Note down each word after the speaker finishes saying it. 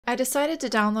I decided to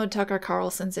download Tucker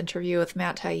Carlson's interview with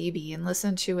Matt Taibbi and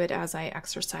listen to it as I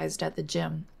exercised at the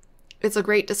gym. It's a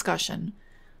great discussion.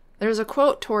 There's a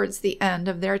quote towards the end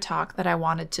of their talk that I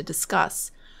wanted to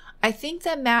discuss. I think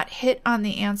that Matt hit on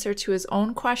the answer to his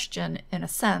own question, in a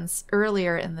sense,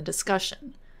 earlier in the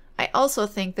discussion. I also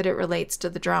think that it relates to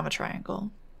the drama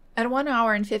triangle. At 1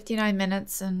 hour and 59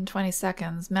 minutes and 20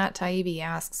 seconds, Matt Taibbi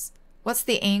asks, "What's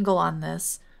the angle on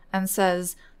this?" and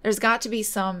says, there's got to be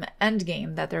some end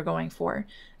game that they're going for,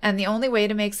 and the only way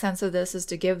to make sense of this is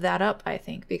to give that up, I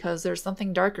think, because there's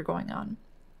something darker going on.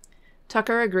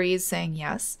 Tucker agrees, saying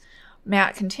yes.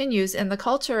 Matt continues, in the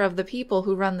culture of the people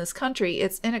who run this country,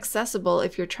 it's inaccessible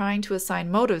if you're trying to assign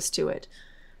motives to it.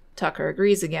 Tucker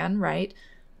agrees again, right?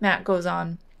 Matt goes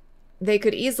on, they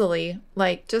could easily,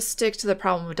 just stick to the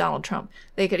problem of Donald Trump.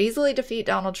 They could easily defeat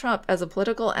Donald Trump as a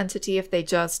political entity if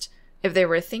they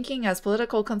were thinking as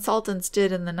political consultants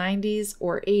did in the 90s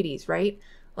or 80s, right?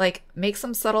 Make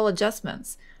some subtle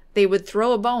adjustments. They would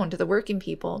throw a bone to the working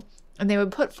people, and they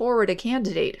would put forward a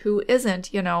candidate who isn't,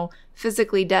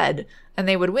 physically dead, and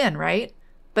they would win, right?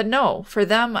 But no, for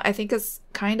them, I think it's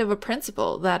kind of a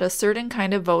principle that a certain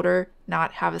kind of voter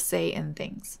not have a say in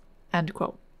things. End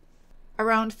quote.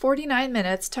 Around 49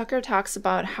 minutes, Tucker talks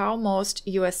about how most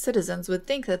U.S. citizens would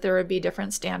think that there would be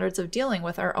different standards of dealing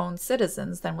with our own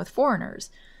citizens than with foreigners.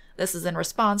 This is in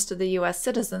response to the U.S.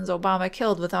 citizens Obama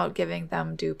killed without giving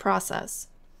them due process.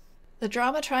 The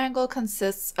drama triangle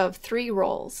consists of 3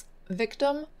 roles: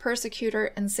 victim,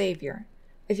 persecutor, and savior.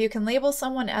 If you can label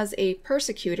someone as a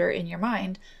persecutor in your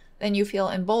mind, then you feel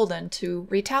emboldened to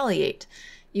retaliate.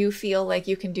 You feel like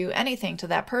you can do anything to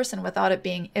that person without it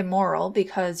being immoral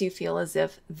because you feel as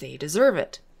if they deserve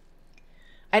it.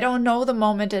 I don't know the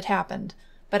moment it happened,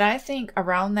 but I think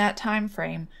around that time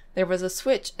frame there was a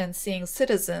switch in seeing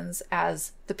citizens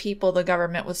as the people the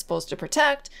government was supposed to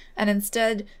protect, and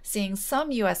instead seeing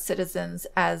some U.S. citizens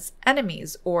as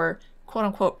enemies or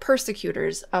quote-unquote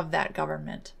persecutors of that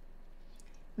government.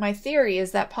 My theory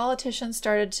is that politicians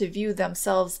started to view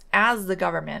themselves as the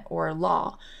government or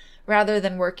law, rather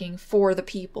than working for the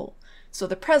people. So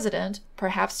the president,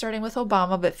 perhaps starting with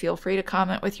Obama, but feel free to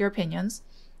comment with your opinions,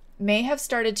 may have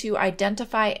started to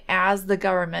identify as the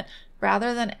government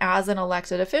rather than as an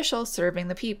elected official serving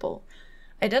the people.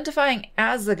 Identifying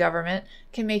as the government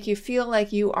can make you feel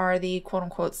like you are the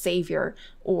quote-unquote savior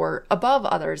or above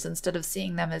others instead of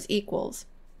seeing them as equals.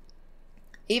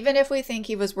 Even if we think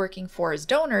he was working for his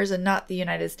donors and not the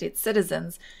United States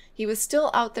citizens, he was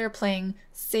still out there playing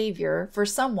savior for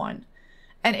someone.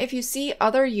 And if you see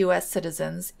other U.S.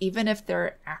 citizens, even if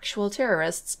they're actual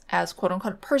terrorists, as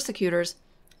quote-unquote persecutors,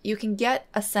 you can get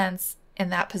a sense in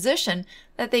that position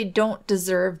that they don't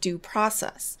deserve due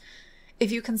process.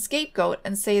 If you can scapegoat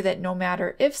and say that no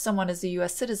matter if someone is a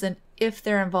U.S. citizen, if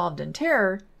they're involved in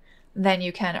terror, then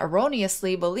you can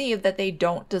erroneously believe that they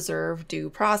don't deserve due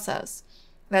process.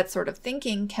 That sort of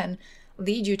thinking can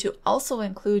lead you to also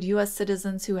include U.S.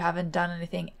 citizens who haven't done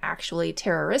anything actually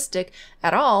terroristic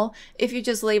at all if you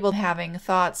just label having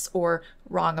thoughts or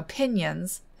wrong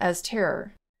opinions as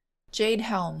terror. Jade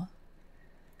Helm.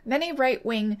 Many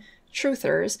right-wing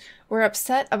truthers were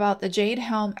upset about the Jade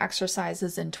Helm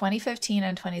exercises in 2015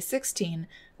 and 2016,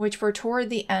 which were toward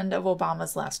the end of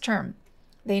Obama's last term.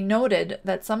 They noted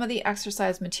that some of the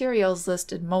exercise materials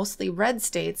listed mostly red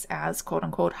states as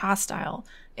quote-unquote hostile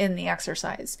in the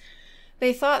exercise.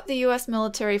 They thought the U.S.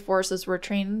 military forces were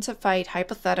trained to fight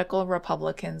hypothetical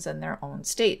Republicans in their own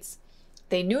states.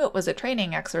 They knew it was a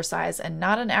training exercise and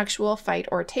not an actual fight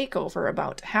or takeover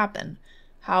about to happen.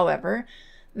 However,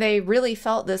 they really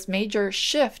felt this major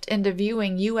shift into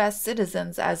viewing U.S.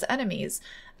 citizens as enemies,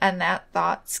 and that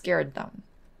thought scared them.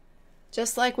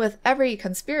 Just like with every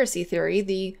conspiracy theory,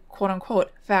 the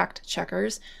quote-unquote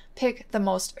fact-checkers pick the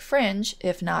most fringe,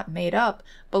 if not made-up,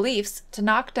 beliefs to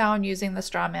knock down using the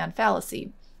straw man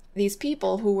fallacy. These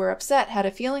people who were upset had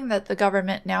a feeling that the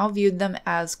government now viewed them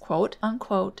as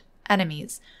quote-unquote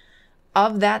enemies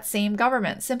of that same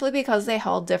government simply because they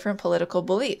held different political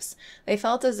beliefs. They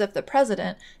felt as if the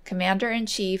president,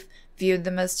 commander-in-chief, viewed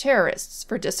them as terrorists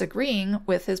for disagreeing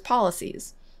with his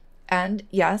policies. And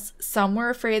yes, some were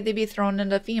afraid they'd be thrown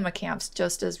into FEMA camps,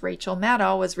 just as Rachel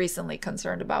Maddow was recently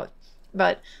concerned about.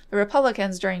 But the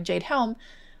Republicans during Jade Helm,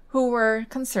 who were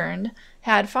concerned,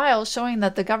 had files showing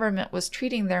that the government was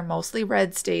treating their mostly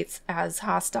red states as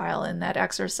hostile in that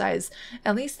exercise.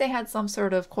 At least they had some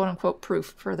sort of quote-unquote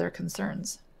proof for their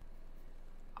concerns.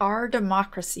 Our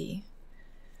democracy.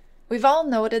 We've all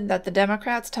noted that the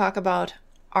Democrats talk about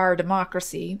our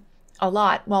democracy a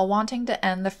lot while wanting to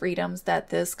end the freedoms that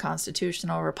this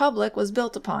constitutional republic was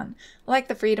built upon, like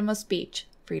the freedom of speech,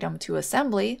 freedom to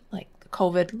assembly, like the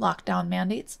COVID lockdown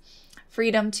mandates,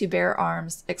 freedom to bear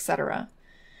arms, etc.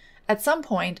 At some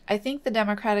point, I think the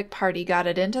Democratic Party got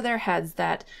it into their heads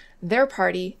that their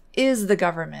party is the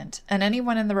government, and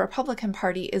anyone in the Republican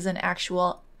Party is an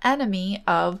actual enemy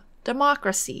of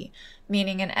democracy,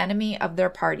 meaning an enemy of their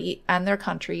party and their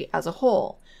country as a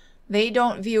whole. They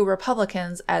don't view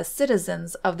Republicans as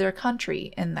citizens of their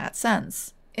country in that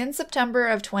sense. In September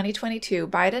of 2022,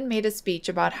 Biden made a speech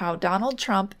about how Donald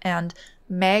Trump and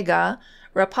MAGA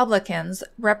Republicans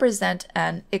represent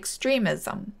an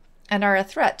extremism and are a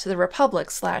threat to the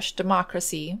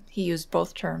republic/democracy. He used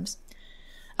both terms.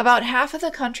 About half of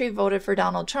the country voted for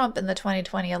Donald Trump in the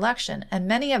 2020 election, and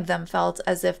many of them felt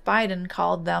as if Biden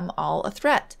called them all a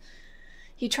threat.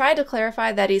 He tried to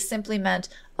clarify that he simply meant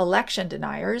election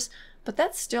deniers, but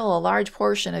that's still a large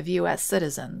portion of U.S.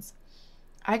 citizens.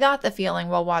 I got the feeling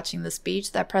while watching the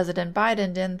speech that President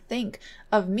Biden didn't think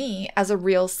of me as a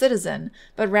real citizen,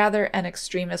 but rather an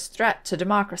extremist threat to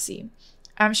democracy.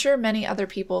 I'm sure many other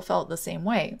people felt the same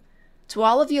way. To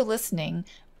all of you listening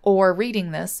or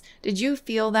reading this, did you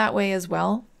feel that way as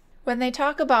well? When they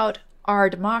talk about our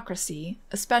democracy,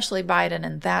 especially Biden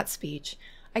in that speech,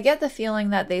 I get the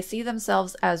feeling that they see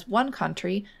themselves as one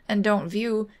country and don't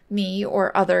view me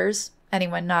or others,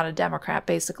 anyone not a Democrat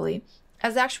basically,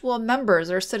 as actual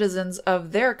members or citizens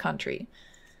of their country.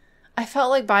 I felt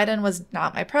like Biden was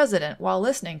not my president while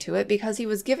listening to it because he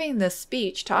was giving this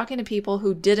speech talking to people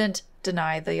who didn't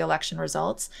deny the election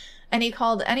results, and he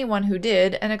called anyone who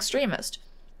did an extremist.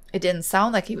 It didn't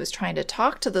sound like he was trying to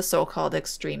talk to the so-called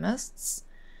extremists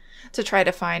to try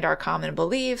to find our common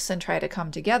beliefs and try to come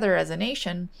together as a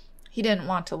nation. He didn't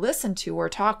want to listen to or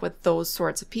talk with those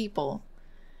sorts of people.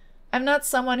 I'm not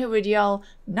someone who would yell,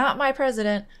 "Not my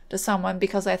president," to someone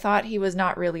because I thought he was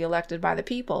not really elected by the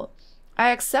people. I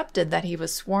accepted that he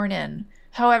was sworn in.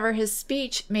 However, his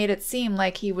speech made it seem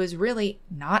like he was really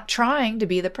not trying to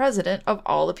be the president of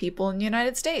all the people in the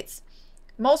United States.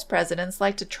 Most presidents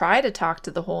like to try to talk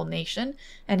to the whole nation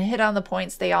and hit on the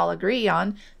points they all agree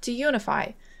on to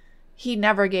unify. He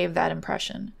never gave that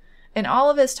impression. In all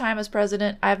of his time as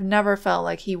president, I've never felt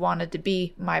like he wanted to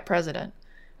be my president.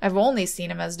 I've only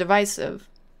seen him as divisive.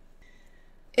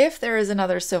 If there is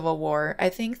another civil war, I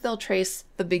think they'll trace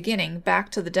the beginning back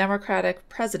to the Democratic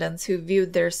presidents who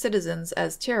viewed their citizens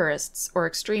as terrorists or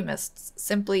extremists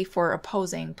simply for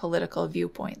opposing political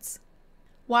viewpoints.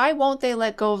 Why won't they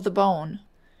let go of the bone?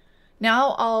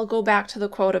 Now I'll go back to the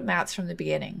quote of Matt's from the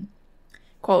beginning.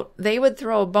 Quote, they would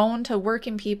throw a bone to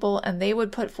working people and they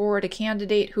would put forward a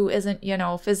candidate who isn't,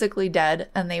 physically dead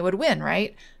and they would win,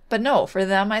 right? But no, for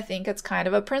them, I think it's kind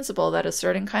of a principle that a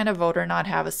certain kind of voter not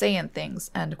have a say in things,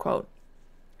 end quote.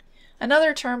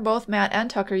 Another term both Matt and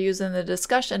Tucker use in the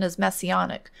discussion is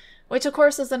messianic, which of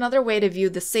course is another way to view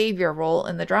the savior role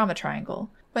in the drama triangle.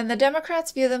 When the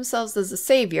Democrats view themselves as a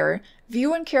savior,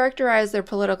 view and characterize their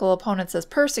political opponents as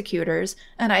persecutors,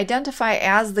 and identify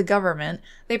as the government,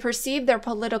 they perceive their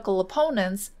political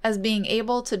opponents as being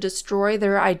able to destroy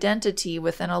their identity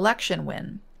with an election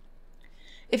win.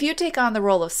 If you take on the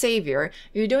role of savior,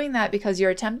 you're doing that because you're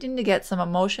attempting to get some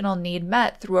emotional need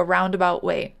met through a roundabout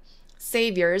way.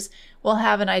 Saviors will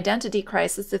have an identity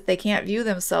crisis if they can't view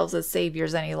themselves as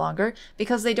saviors any longer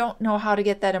because they don't know how to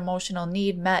get that emotional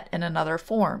need met in another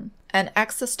form. An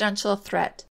existential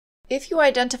threat. If you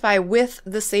identify with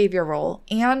the savior role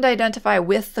and identify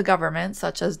with the government,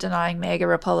 such as denying MAGA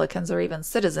Republicans or even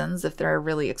citizens if they're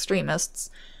really extremists,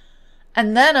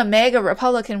 and then a MAGA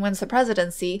Republican wins the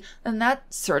presidency, then that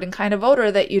certain kind of voter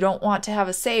that you don't want to have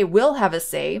a say will have a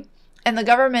say, and the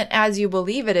government as you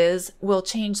believe it is will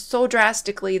change so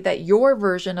drastically that your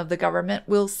version of the government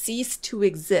will cease to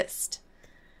exist.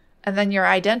 And then your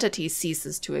identity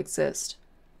ceases to exist.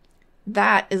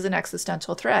 That is an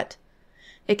existential threat.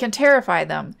 It can terrify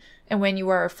them, and when you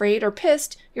are afraid or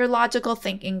pissed, your logical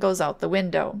thinking goes out the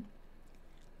window.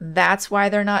 That's why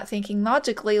they're not thinking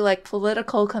logically like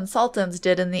political consultants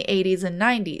did in the 80s and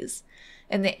 90s.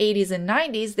 In the 80s and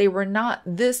 90s, they were not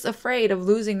this afraid of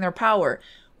losing their power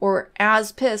or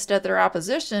as pissed at their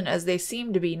opposition as they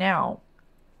seem to be now.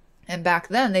 And back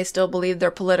then, they still believed their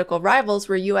political rivals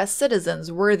were U.S.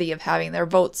 citizens worthy of having their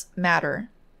votes matter.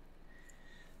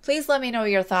 Please let me know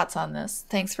your thoughts on this.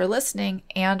 Thanks for listening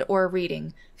and or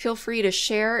reading. Feel free to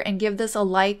share and give this a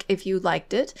like if you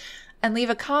liked it, and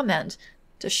leave a comment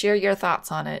to share your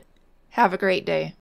thoughts on it. Have a great day.